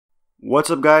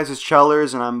What's up guys, it's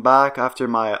Chellers and I'm back after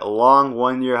my long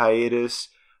 1 year hiatus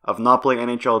of not playing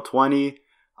NHL 20.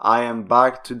 I am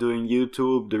back to doing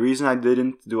YouTube. The reason I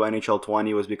didn't do NHL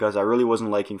 20 was because I really wasn't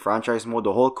liking franchise mode.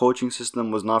 The whole coaching system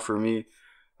was not for me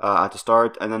at the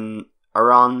start, and then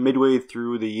around midway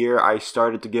through the year I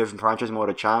started to give franchise mode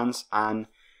a chance, and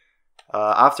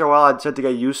after a while I decided to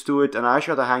get used to it, and I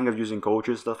actually had the hang of using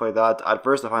coaches, stuff like that. At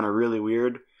first I found it really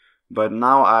weird, but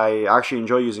now I actually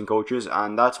enjoy using coaches,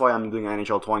 and that's why I'm doing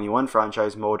NHL 21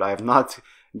 franchise mode. I have not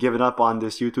given up on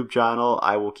this YouTube channel.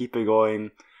 I will keep it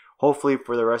going, hopefully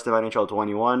for the rest of NHL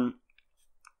 21,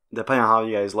 depending on how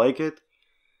you guys like it.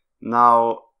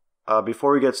 Now,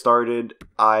 before we get started,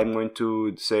 I'm going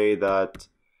to say that,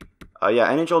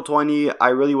 NHL 20, I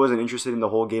really wasn't interested in the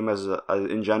whole game as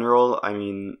in general. I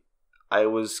mean, I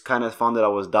was kind of found that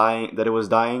it was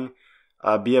dying.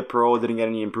 Be a Pro didn't get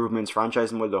any improvements.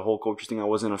 Franchise mode, the whole coaches thing, I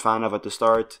wasn't a fan of at the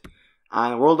start.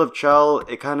 And World of Chell,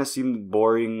 it kind of seemed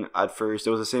boring at first. It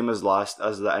was the same as the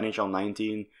NHL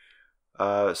 19.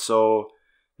 So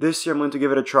this year I'm going to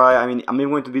give it a try. I mean, I'm even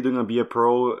going to be doing a Be a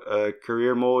Pro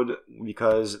career mode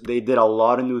because they did a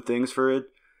lot of new things for it.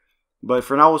 But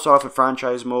for now, we'll start off with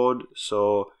franchise mode.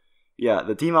 So yeah,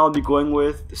 the team I'll be going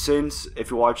with, since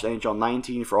if you watched NHL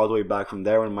 19 for all the way back from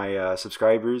there, one of my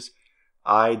subscribers,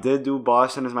 I did do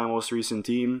Boston as my most recent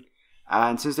team,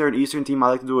 and since they're an Eastern team, I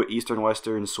like to do an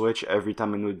Eastern-Western switch every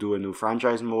time I do a new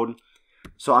franchise mode.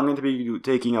 So I'm going to be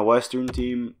taking a Western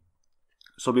team.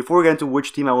 So before we get into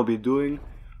which team I will be doing,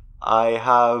 I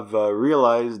have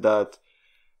realized that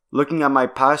looking at my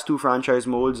past two franchise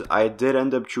modes, I did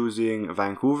end up choosing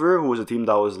Vancouver, who was a team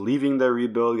that was leaving their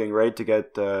rebuild, getting ready to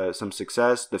get some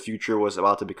success. The future was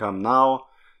about to become now.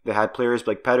 They had players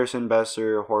like Pedersen,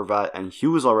 Besser, Horvat, and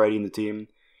Hughes already in the team,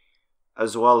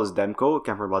 as well as Demko.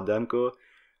 Can't forget about Demko.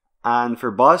 And for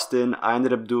Boston, I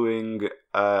ended up doing,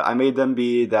 I made them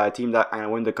be that team that kind of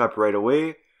win the cup right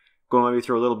away, going maybe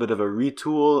through a little bit of a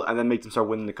retool, and then make them start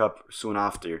winning the cup soon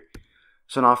after.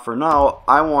 So now for now,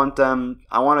 I want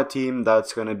a team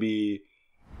that's going to be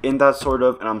in that sort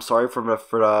of, and I'm sorry for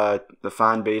the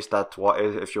fan base that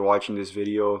if you're watching this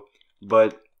video,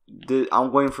 but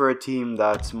I'm going for a team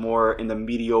that's more in the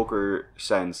mediocre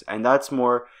sense, and that's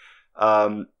more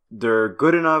they're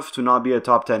good enough to not be a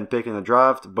top 10 pick in the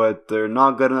draft, but they're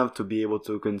not good enough to be able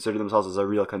to consider themselves as a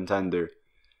real contender.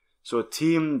 So a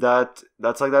team that's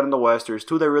like that in the West, there's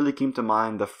two that really came to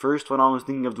mind. The first one I was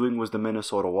thinking of doing was the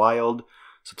Minnesota Wild.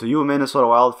 So to you Minnesota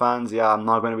Wild fans, yeah, I'm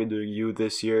not going to be doing you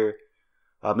this year,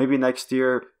 maybe next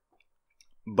year.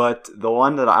 But the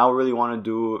one that I really want to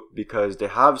do, because they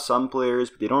have some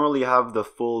players, but they don't really have the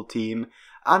full team,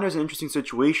 and there's an interesting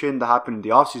situation that happened in the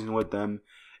offseason with them,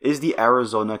 is the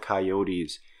Arizona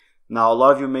Coyotes. Now, a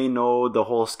lot of you may know the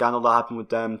whole scandal that happened with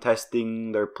them,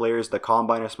 testing their players, the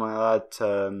combine or something like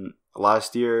that,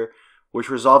 last year, which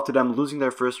resulted to them losing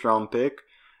their first round pick.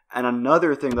 And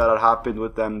another thing that had happened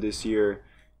with them this year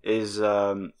is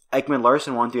Ekman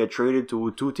Larson wanted to get traded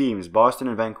to two teams, Boston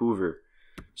and Vancouver.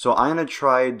 So I'm going to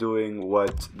try doing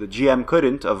what the GM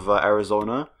couldn't of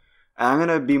Arizona, and I'm going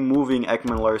to be moving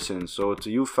Ekman Larson. So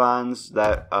to you fans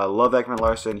that love Ekman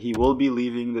Larson, he will be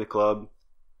leaving the club.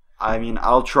 I mean,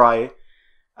 I'll try,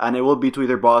 and it will be to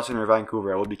either Boston or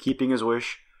Vancouver. I will be keeping his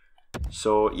wish.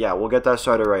 So yeah, we'll get that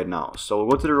started right now. So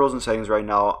we'll go to the rules and settings right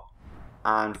now.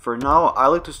 And for now, I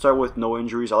like to start with no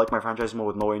injuries. I like my franchise mode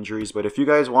with no injuries. But if you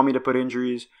guys want me to put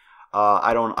injuries,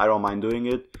 I don't mind doing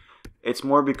it. It's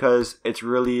more because it's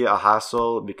really a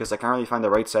hassle because I can't really find the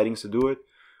right settings to do it.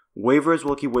 Waivers,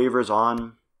 we'll keep waivers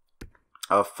on.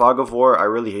 Fog of War, I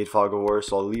really hate Fog of War,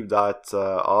 so I'll leave that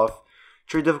off.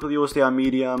 Trade difficulty will stay on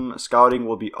medium. Scouting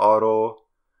will be auto.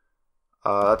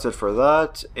 That's it for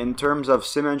that. In terms of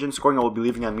sim engine scoring, I will be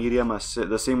leaving on medium.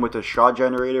 The same with the shot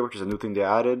generator, which is a new thing they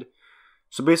added.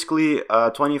 So basically,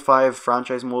 25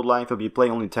 franchise mode length. We'll be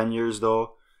playing only 10 years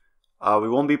though. We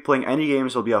won't be playing any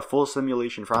games. It'll be a full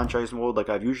simulation franchise mode like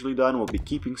I've usually done. We'll be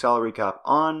keeping salary cap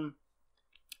on,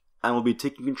 and we'll be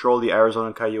taking control of the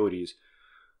Arizona Coyotes.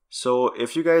 So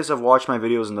if you guys have watched my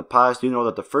videos in the past, you know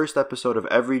that the first episode of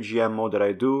every GM mode that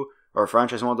I do, or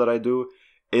franchise mode that I do,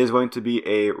 is going to be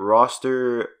a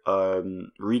roster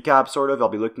recap sort of. I'll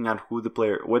be looking at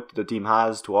what the team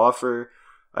has to offer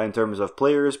in terms of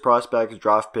players, prospects,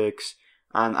 draft picks,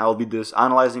 and I will be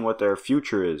analyzing what their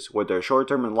future is, what their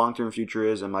short-term and long-term future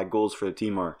is, and my goals for the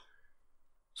team are.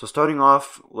 So starting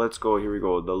off, let's go, here we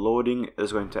go. The loading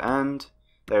is going to end.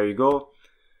 There you go.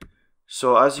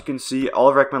 So as you can see,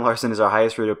 Oliver Ekman Larson is our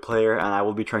highest rated player, and I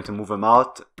will be trying to move him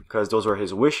out because those were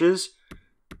his wishes.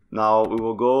 Now we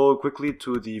will go quickly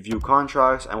to the view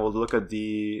contracts, and we'll look at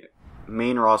the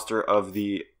main roster of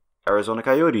the Arizona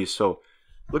Coyotes. So,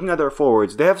 looking at their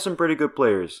forwards, they have some pretty good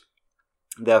players.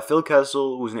 They have Phil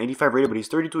Kessel, who's an 85 rated, but he's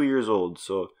 32 years old.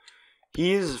 So,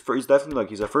 he's definitely like,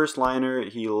 he's a first liner.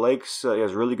 He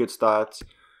has really good stats.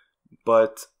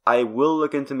 But I will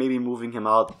look into maybe moving him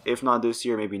out, if not this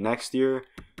year, maybe next year.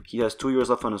 He has 2 years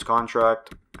left on his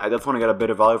contract. I definitely want to get a bit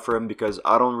of value for him because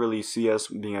I don't really see us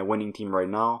being a winning team right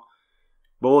now.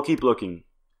 But we'll keep looking.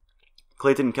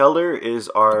 Clayton Keller is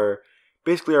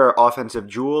basically our offensive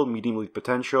jewel, medium elite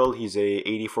potential. He's a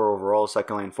 84 overall,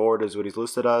 second line forward is what he's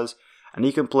listed as. And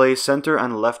he can play center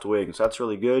and left wing, so that's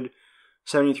really good.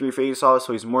 73 faceoffs,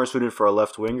 so he's more suited for a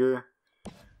left winger.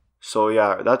 So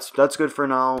yeah, that's good for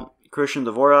now. Christian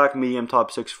Dvorak, medium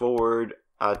top 6 forward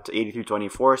at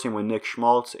 83-24. Same with Nick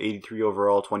Schmaltz, 83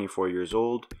 overall, 24 years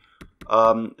old.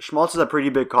 Schmaltz is a pretty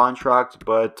big contract,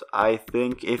 but I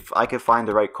think if I could find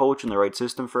the right coach and the right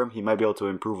system for him, he might be able to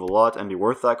improve a lot and be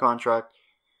worth that contract.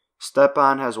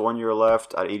 Stepan has 1 year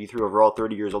left at 83 overall,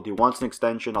 30 years old. He wants an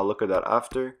extension. I'll look at that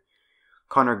after.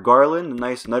 Connor Garland,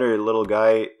 another little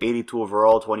guy, 82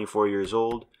 overall, 24 years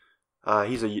old.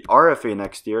 He's a RFA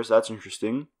next year, so that's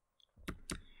interesting.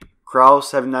 Krause,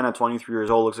 79 at 23 years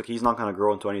old. Looks like he's not going to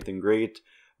grow into anything great.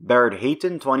 Barrett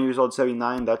Hayton, 20 years old,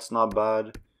 79. That's not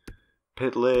bad.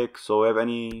 Pitlick. So we have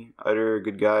any other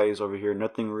good guys over here.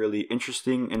 Nothing really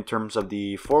interesting in terms of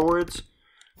the forwards.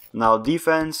 Now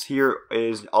defense, here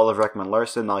is Oliver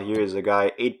Ekman-Larsson. Now here is a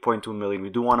guy, 8.2 million. We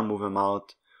do want to move him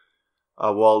out.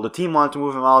 Well, the team wants to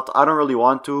move him out. I don't really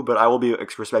want to, but I will be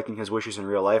respecting his wishes in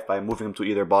real life by moving him to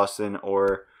either Boston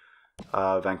or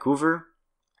Vancouver.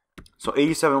 So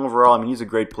 87 overall. I mean, he's a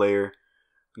great player,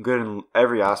 good in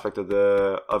every aspect of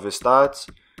his stats.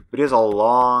 But he has a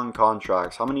long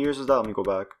contract. How many years is that? Let me go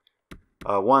back.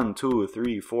 1, 2,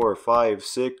 3, 4, 5,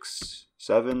 6,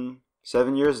 7.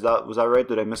 7 years. Was that right?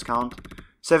 Did I miscount?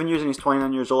 7 years and he's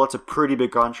 29 years old. That's a pretty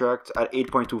big contract at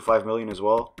 8.25 million as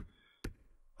well.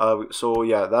 So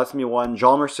yeah, that's me one.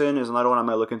 Hjalmarsson is another one I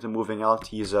might look into moving out.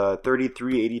 He's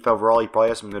 33, 85 overall. He probably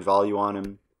has some good value on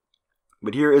him.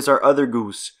 But here is our other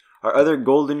goose. Our other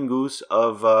golden goose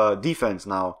of defense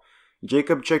now.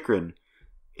 Jacob Chikrin.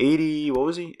 83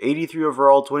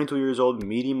 overall, 22 years old,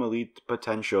 medium elite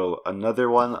potential. Another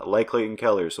one like Clayton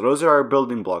Keller. So those are our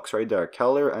building blocks right there.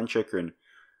 Keller and Chikrin.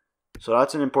 So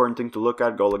that's an important thing to look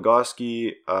at.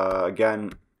 Goligoski,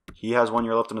 again, he has 1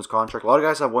 year left on his contract. A lot of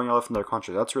guys have 1 year left in their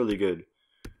contract. That's really good.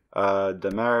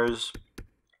 Demers.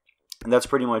 And that's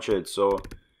pretty much it. So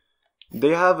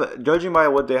they have, judging by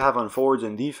what they have on forwards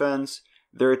and defense,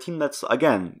 they're a team that's,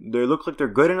 again, they look like they're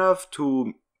good enough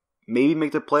to maybe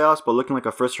make the playoffs, but looking like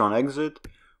a first round exit,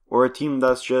 or a team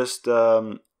that's just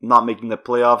not making the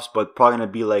playoffs, but probably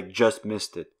gonna be like just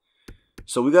missed it.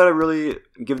 So we gotta really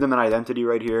give them an identity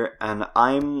right here, and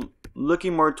I'm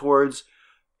looking more towards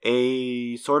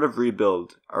a sort of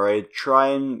rebuild. All right, try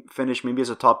and finish maybe as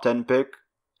a top 10 pick.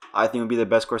 I think would be the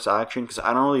best course of action because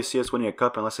I don't really see us winning a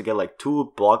cup unless I get like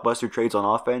 2 blockbuster trades on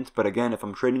offense. But again, if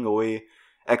I'm trading away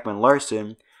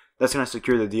Ekman-Larsson, that's going to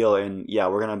secure the deal, and yeah,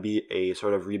 we're going to be a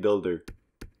sort of rebuilder.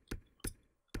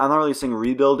 I'm not really saying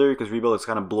rebuilder because rebuild is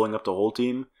kind of blowing up the whole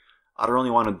team. I don't really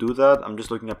want to do that. I'm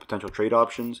just looking at potential trade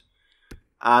options.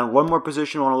 And one more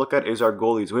position I want to look at is our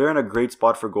goalies. We're in a great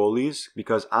spot for goalies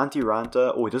because Antti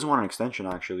Ranta, he doesn't want an extension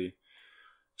actually.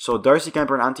 So Darcy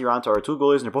Kemper and Antti Ranta are 2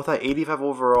 goalies, and they're both at 85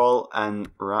 overall, and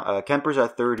Kemper's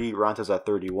at 30, Ranta's at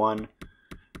 31.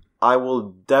 I will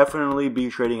definitely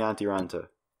be trading Antti Ranta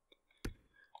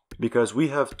because we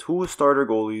have 2 starter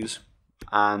goalies,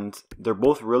 and they're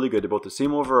both really good. They're both the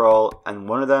same overall, and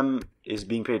one of them is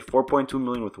being paid 4.2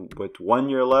 million with 1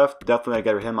 year left. Definitely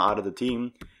gotta get him out of the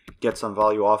team, get some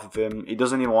value off of him. He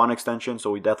doesn't even want an extension,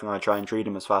 so we definitely want to try and trade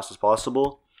him as fast as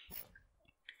possible.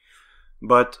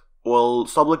 But we'll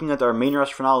stop looking at our main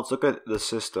roster for now. Let's look at the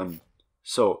system.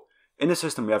 So in the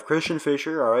system, we have Christian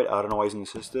Fischer. All right, I don't know why he's in the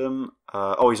system.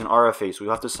 He's an RFA, so we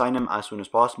have to sign him as soon as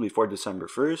possible before December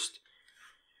 1st.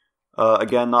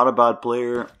 Again, not a bad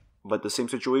player, but the same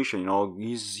situation. You know,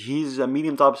 he's a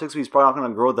medium top 6, but he's probably not going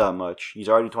to grow that much. He's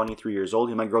already 23 years old.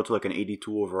 He might grow to like an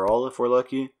 82 overall if we're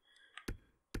lucky.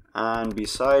 And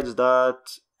besides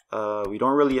that, we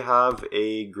don't really have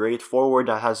a great forward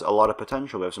that has a lot of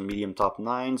potential. We have some medium top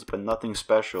 9s, but nothing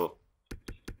special.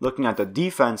 Looking at the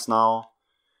defense now,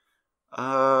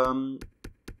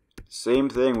 same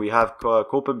thing. We have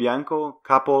Capo Bianco,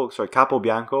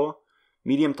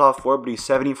 medium top 4, but he's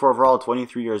 74 overall,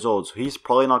 23 years old. So he's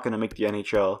probably not going to make the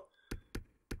NHL.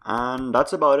 And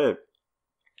that's about it.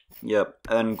 Yep.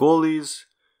 And goalies,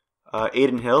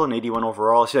 Aiden Hill, an 81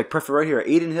 overall. See, like perfect right here.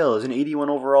 Aiden Hill is an 81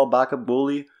 overall backup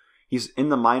goalie. He's in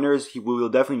the minors. We will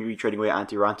definitely be trading away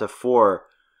Antti Ranta for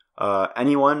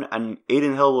anyone, and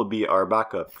Aiden Hill will be our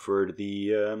backup for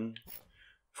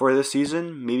this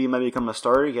season. Maybe he might become a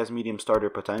starter. He has medium starter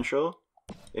potential.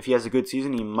 If he has a good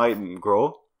season, he might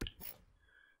grow.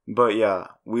 But yeah,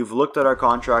 we've looked at our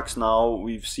contracts now.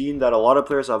 We've seen that a lot of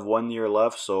players have 1 year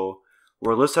left, so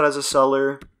we're listed as a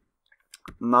seller.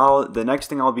 Now, the next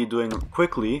thing I'll be doing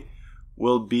quickly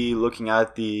will be looking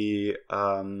at the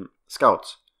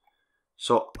scouts.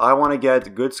 So I want to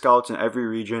get good scouts in every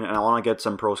region, and I want to get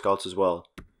some pro scouts as well.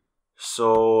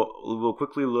 So we'll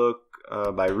quickly look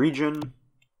by region.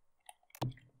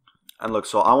 And look,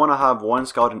 so I want to have 1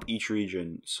 scout in each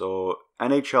region. So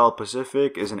NHL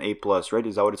Pacific is an A+, right?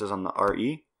 Is that what it says on the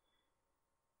RE?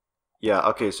 Yeah,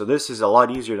 okay, so this is a lot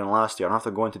easier than last year. I don't have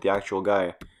to go into the actual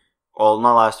guy. Well,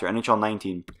 not last year, NHL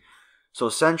 19. So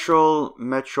Central,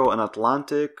 Metro, and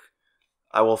Atlantic.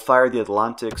 I will fire the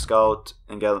Atlantic scout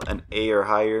and get an A or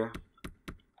higher.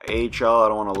 AHL, I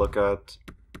don't want to look at.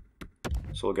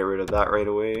 So we'll get rid of that right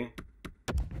away.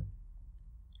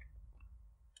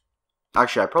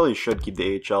 Actually, I probably should keep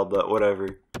the AHL, but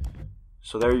whatever.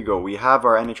 So there you go. We have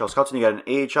our NHL scouts, and you got an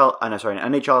AHL, an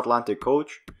NHL Atlantic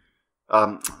coach.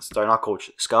 Sorry, not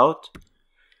coach, scout.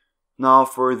 Now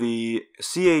for the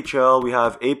CHL, we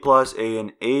have A+, A,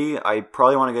 and A. I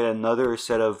probably want to get another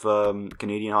set of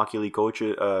Canadian Hockey League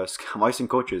coaches,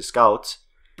 scouts.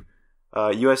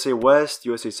 USA West,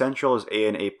 USA Central is A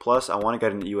and A+. I want to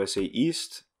get an USA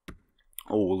East.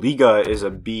 Oh, Liga is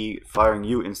a B, firing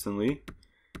you instantly.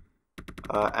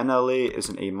 NLA is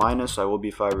an A-, so I will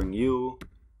be firing you.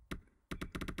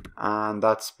 And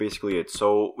that's basically it.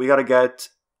 So we gotta get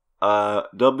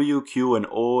W, Q, and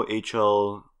O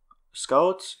HL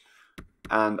scouts,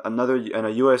 and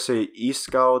a USA East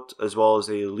scout, as well as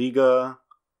a Liga,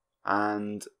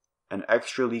 and an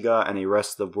extra Liga, and a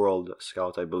rest of world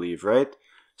scout, I believe, right?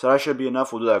 So that should be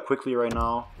enough. We'll do that quickly right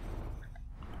now.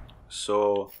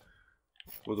 So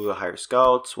we'll do the higher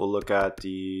scouts. We'll look at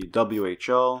the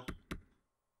WHL.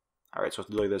 Alright, so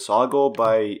to do like this, so I'll go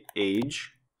by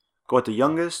age. Go with the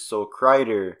youngest, so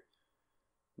Kreider.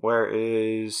 Where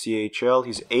is CHL?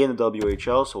 He's A in the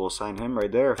WHL, so we'll sign him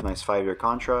right there. A nice 5-year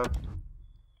contract.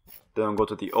 Then we'll go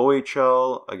to the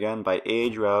OHL. Again, by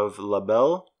age, we have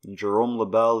Labelle. Jerome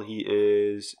Labelle, he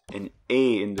is an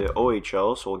A in the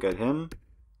OHL, so we'll get him.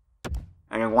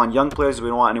 And we want young players. We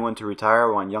don't want anyone to retire.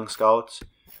 We want young scouts.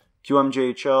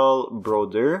 QMJHL,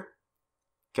 Brodeur.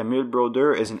 Camille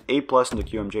Brodeur is an A+ in the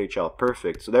QMJHL.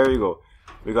 Perfect. So there you go.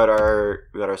 We got our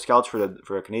scouts for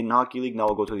the Canadian Hockey League. Now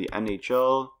we'll go to the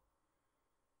NHL.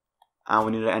 And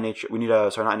we need an NHL. We need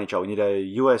a sorry, not NHL. We need a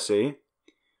USA.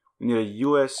 We need a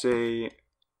USA.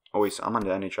 Oh wait, I'm on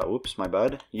the NHL. Whoops, my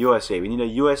bad. USA. We need a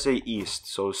USA East.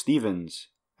 So Stevens,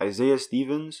 Isaiah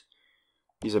Stevens.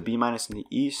 He's a B- in the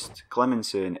East.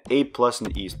 Clemenson, A+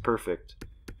 in the East. Perfect.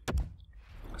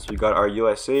 So we got our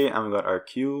USA and we got our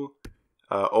Q.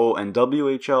 O and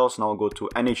WHL, so now we'll go to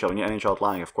NHL. We need NHL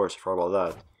Atlantic, of course, I forgot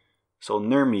about that. So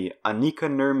Nurmi, Anika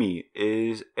Nurmi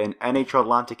is an NHL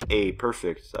Atlantic A.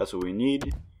 Perfect. That's what we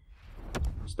need.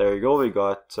 So there you go. We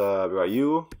got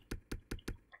you.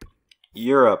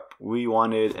 Europe, we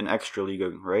wanted an extra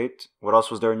liga, right? What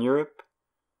else was there in Europe?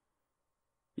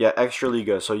 Yeah, extra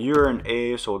liga. So you're an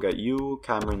A, so we'll get you.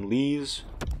 Cameron Lees.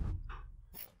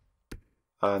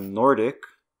 Nordic,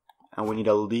 and we need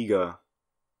a liga.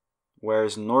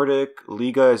 Whereas Nordic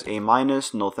Liga is A-,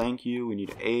 no thank you. We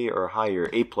need A or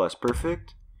higher. A+,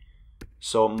 perfect.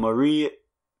 So Marie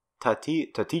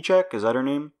Taticek, is that her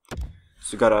name?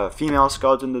 So we got a female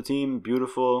scout in the team,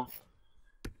 beautiful.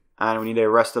 And we need a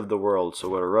rest of the world. So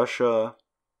go to Russia.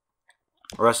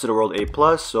 Rest of the world A+.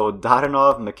 So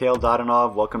Dadanov, Mikhail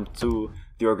Dadanov, welcome to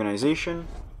the organization.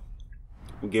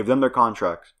 We gave them their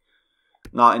contracts.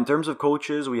 Now in terms of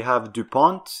coaches, we have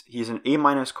DuPont. He's an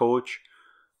A- coach.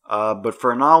 But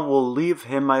for now, we'll leave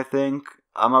him, I think.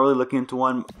 I'm not really looking into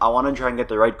one. I want to try and get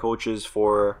the right coaches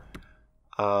for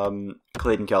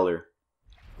Clayton Keller.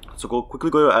 So quickly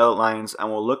go to outlines, and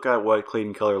we'll look at what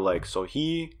Clayton Keller likes. So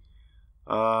he,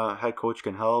 head coach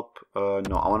can help.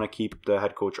 No, I want to keep the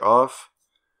head coach off.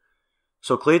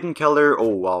 So Clayton Keller, oh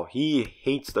wow, he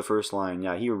hates the first line.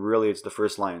 Yeah, he really hates the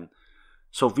first line.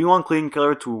 So if we want Clayton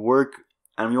Keller to work,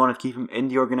 and we want to keep him in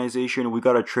the organization, we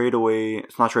gotta trade away.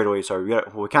 It's not trade away, sorry.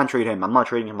 We can't trade him. I'm not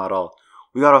trading him at all.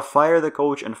 We gotta fire the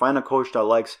coach and find a coach that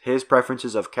likes his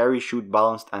preferences of carry, shoot,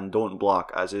 balanced, and don't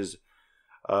block as his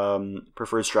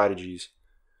preferred strategies.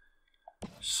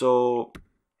 So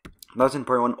that's in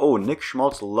part one. Oh, Nick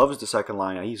Schmaltz loves the second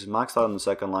line. He's maxed out on the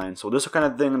second line. So this is the kind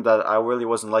of thing that I really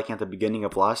wasn't liking at the beginning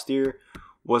of last year.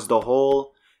 Was the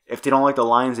whole, if they don't like the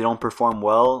lines, they don't perform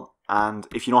well, and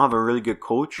if you don't have a really good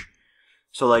coach.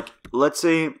 So, like, let's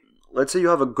say let's say you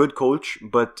have a good coach,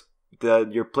 but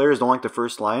your players don't like the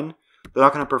first line, they're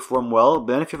not going to perform well.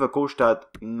 But then if you have a coach that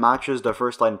matches the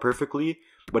first line perfectly,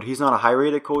 but he's not a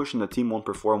high-rated coach, and the team won't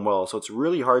perform well. So it's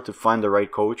really hard to find the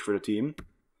right coach for the team,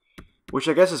 which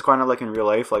I guess is kind of like in real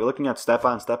life. Like looking at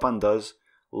Stepan does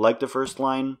like the first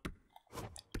line.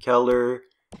 Keller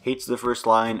hates the first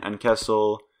line, and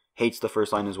Kessel hates the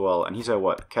first line as well. And he's at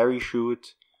what? Carry,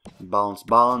 shoot, balance.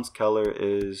 Keller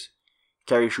is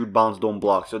carry, shoot, balance, don't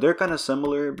block. So they're kind of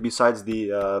similar. Besides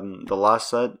the last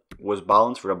set was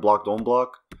balance for the block, don't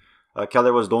block.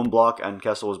 Keller was don't block, and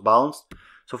Kessel was balanced.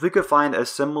 So if we could find a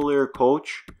similar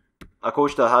coach, a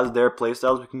coach that has their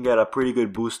playstyles, we can get a pretty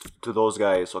good boost to those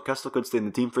guys. So Kessel could stay in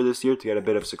the team for this year to get a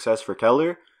bit of success for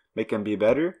Keller, make him be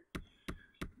better.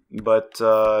 But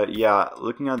yeah,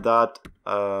 looking at that,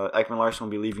 Ekman Larsson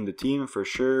will be leaving the team for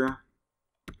sure.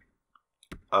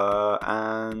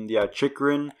 And yeah,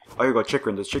 Chychrun. Oh, here you go,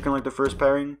 Chychrun. Does Chychrun like the first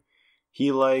pairing?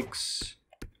 He likes...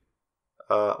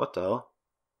 what the hell?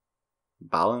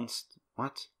 Balanced?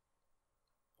 What?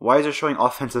 Why is it showing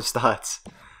offensive stats?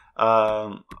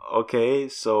 Okay,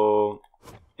 so...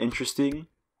 Interesting.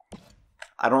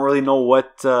 I don't really know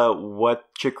what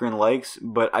Chychrun likes,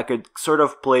 but I could sort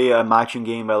of play a matching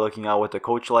game by looking at what the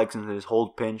coach likes and his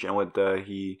hold pinch and what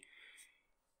he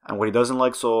doesn't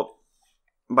like. So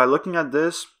by looking at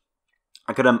this,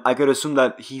 I could assume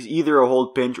that he's either a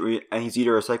hold pinch and he's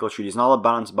either a cycle shoot. He's not a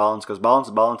balance because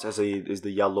balance is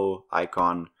the yellow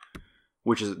icon,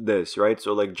 which is this, right?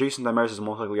 So like Jason Demers is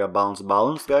most likely a balance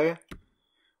guy,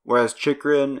 whereas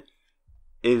Chychrun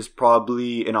is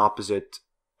probably an opposite.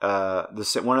 I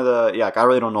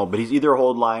really don't know, but he's either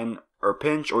hold line or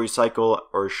pinch, or he's cycle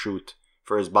or shoot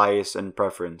for his bias and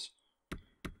preference.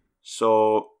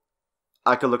 So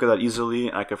I could look at that easily,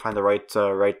 and I could find the right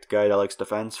guy that likes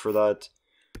defense for that.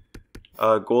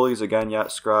 Goalies again, yeah,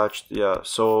 scratched, yeah.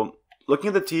 So looking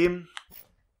at the team,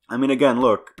 I mean, again,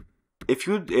 look, if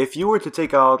you were to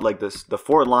take out like the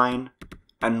fourth line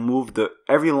and move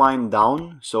every line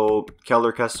down, so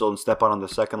Keller, Kessel, and Stepan on the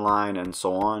second line, and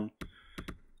so on,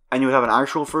 and you would have an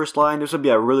actual first line, this would be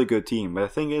a really good team. But the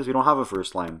thing is, we don't have a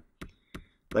first line.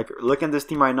 Like, looking at this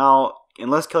team right now,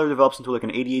 unless Keller develops into like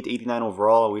an 88, 89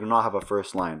 overall, we do not have a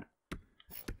first line.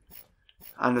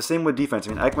 And the same with defense.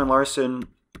 I mean, Ekman Larsson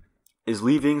is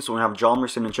leaving, so we have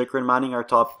Hjalmarsson and Chychrun manning our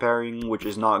top pairing, which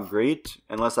is not great,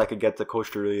 unless I could get the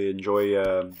coach to really enjoy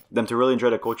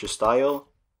the coach's style.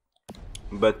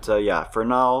 But yeah, for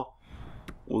now,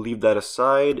 we'll leave that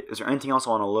aside. Is there anything else I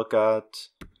want to look at?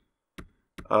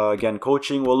 Again,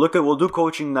 coaching. We'll do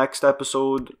coaching next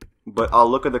episode, but I'll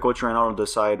look at the coaching right now and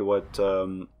decide what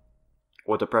the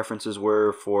preferences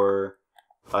were for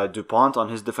Dupont on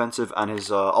his defensive and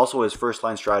his also his first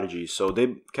line strategy. So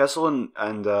Kessel and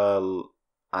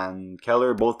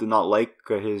Keller both did not like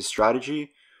his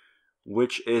strategy,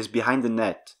 which is behind the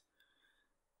net.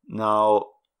 Now,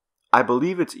 I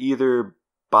believe it's either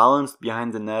balanced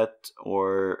behind the net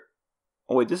or...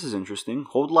 Oh wait, this is interesting.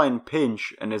 Hold line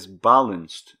pinch and is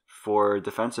balanced for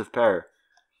defensive pair.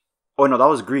 Oh no, that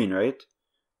was green, right?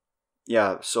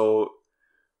 Yeah, so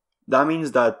that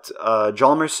means that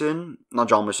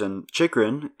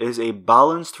Chychrun is a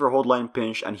balanced for hold line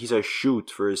pinch, and he's a shoot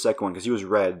for his second one because he was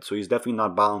red, so he's definitely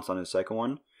not balanced on his second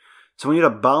one. So we need a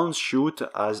balanced shoot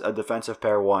as a defensive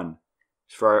pair one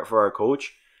for our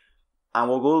coach. And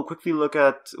we'll go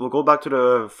back to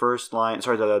the first line,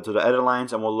 to the edit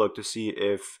lines, and we'll look to see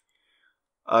if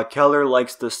Keller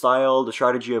likes the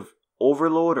strategy of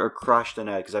overload or crash the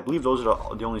net. Because I believe those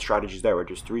are the only strategies there. Right?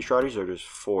 There's 3 strategies or there's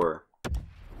 4?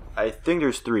 I think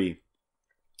there's 3.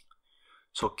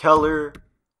 So Keller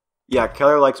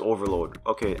likes overload.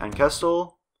 Okay, and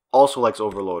Kessel also likes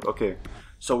overload. Okay,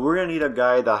 so we're going to need a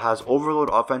guy that has overload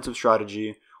offensive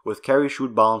strategy with carry,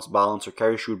 shoot, balance, or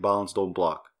carry, shoot, balance, don't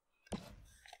block.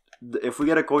 If we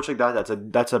get a coach like that,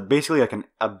 that's basically like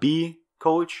a B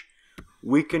coach,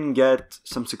 we can get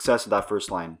some success at that first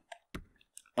line.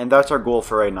 And that's our goal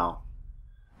for right now.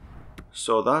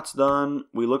 So that's done.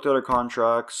 We looked at our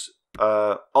contracts.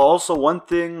 Also, one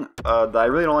thing that I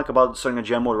really don't like about starting a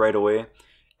GM mode right away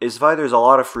is why there's a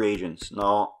lot of free agents.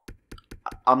 Now,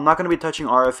 I'm not going to be touching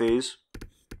RFAs.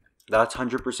 That's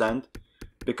 100%.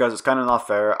 Because it's kind of not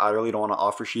fair. I really don't want to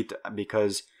offer sheet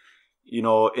because... You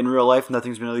know, in real life,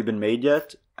 nothing's really been made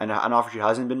yet, and an offer sheet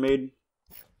hasn't been made.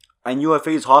 And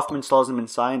UFA's Hoffman still hasn't been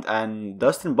signed, and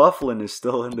Dustin Byfuglien is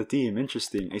still in the team.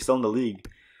 Interesting. He's still in the league.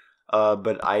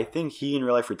 But I think he in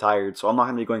real life retired, so I'm not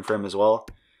going to be going for him as well.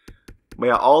 But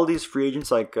yeah, all these free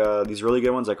agents, like these really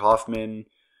good ones like Hoffman,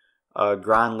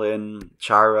 Granlund,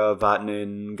 Chara,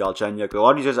 Vatanen, Galchenyuk, a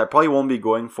lot of these guys I probably won't be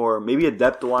going for. Maybe a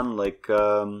depth one like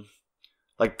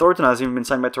Like Thornton hasn't even been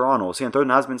signed by Toronto. Sam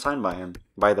Thornton has been signed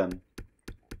by them.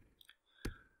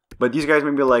 But these guys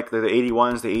may be like the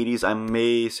 81s, the 80s. I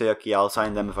may say, okay, I'll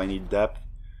sign them if I need depth.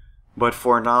 But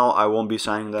for now, I won't be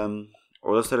signing them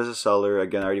or listed as a seller.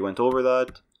 Again, I already went over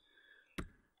that.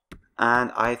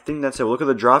 And I think that's it. We'll look at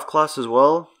the draft class as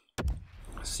well.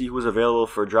 See who's available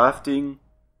for drafting.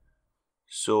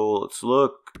 So let's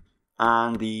look.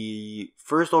 And the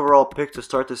first overall pick to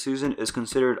start the season is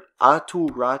considered Atu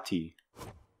Rati.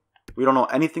 We don't know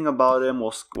anything about him.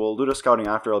 We'll do the scouting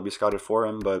after. I'll be scouted for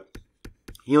him. But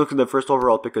he looked at the first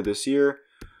overall pick of this year.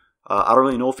 I don't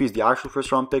really know if he's the actual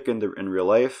first round pick in real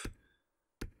life.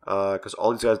 Because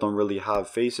all these guys don't really have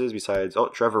faces besides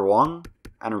Trevor Wong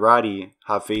and Ratty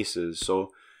have faces.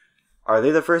 So are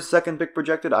they the first, second pick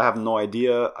projected? I have no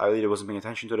idea. I really wasn't paying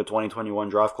attention to the 2021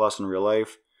 draft class in real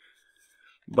life.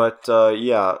 But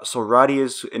yeah, so Ratty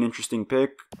is an interesting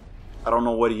pick. I don't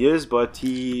know what he is, but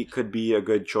he could be a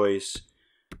good choice.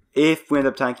 If we end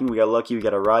up tanking, we got lucky, we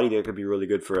got a Ratty, that could be really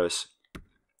good for us.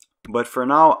 But for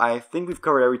now, I think we've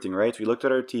covered everything, right? We looked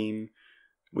at our team.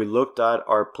 We looked at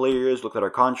our players, looked at our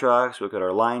contracts, we looked at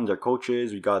our lines, our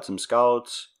coaches, we got some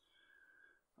scouts.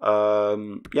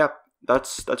 Yeah,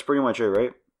 that's pretty much it,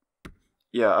 right?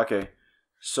 Yeah, okay.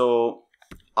 So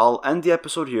I'll end the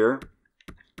episode here.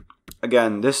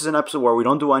 Again, this is an episode where we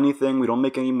don't do anything, we don't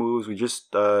make any moves, we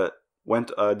just did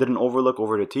an overlook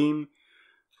over the team,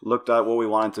 looked at what we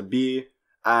wanted to be,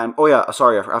 and oh yeah,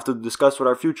 sorry, I have to discuss what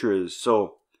our future is.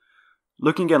 So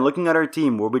looking at our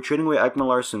team, we'll be trading away Ekman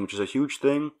Larsson, which is a huge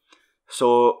thing.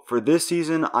 So for this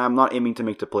season, I am not aiming to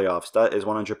make the playoffs. That is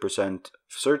 100%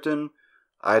 certain.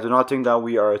 I do not think that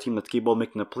we are a team that's capable of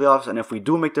making the playoffs. And if we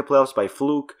do make the playoffs by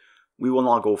fluke, we will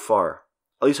not go far.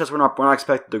 At least we're not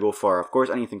expected to go far. Of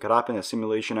course, anything could happen. A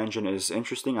simulation engine is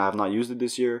interesting. I have not used it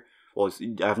this year. Well,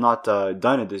 I have not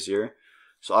done it this year.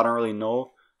 So I don't really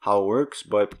know how it works.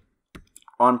 But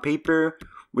on paper,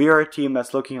 we are a team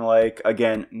that's looking like,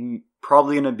 again,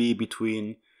 probably going to be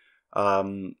between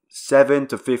 7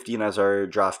 to 15 as our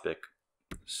draft pick.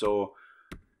 So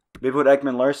maybe with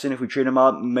Ekman Larsson, if we trade him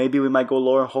out, maybe we might go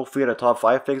lower. Hopefully at a top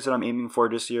 5 picks that I'm aiming for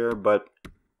this year. But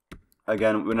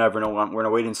again, we never know. We're going to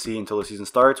wait and see until the season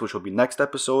starts, which will be next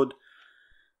episode.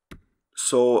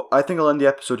 So I think I'll end the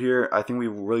episode here. I think we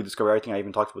really discovered everything. I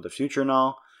even talked about the future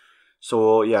now.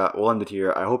 So yeah, we'll end it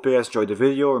here. I hope you guys enjoyed the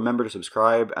video. Remember to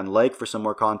subscribe and like for some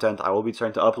more content. I will be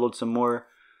trying to upload some more.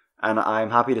 And I'm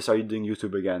happy to start doing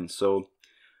YouTube again. So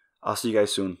I'll see you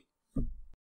guys soon.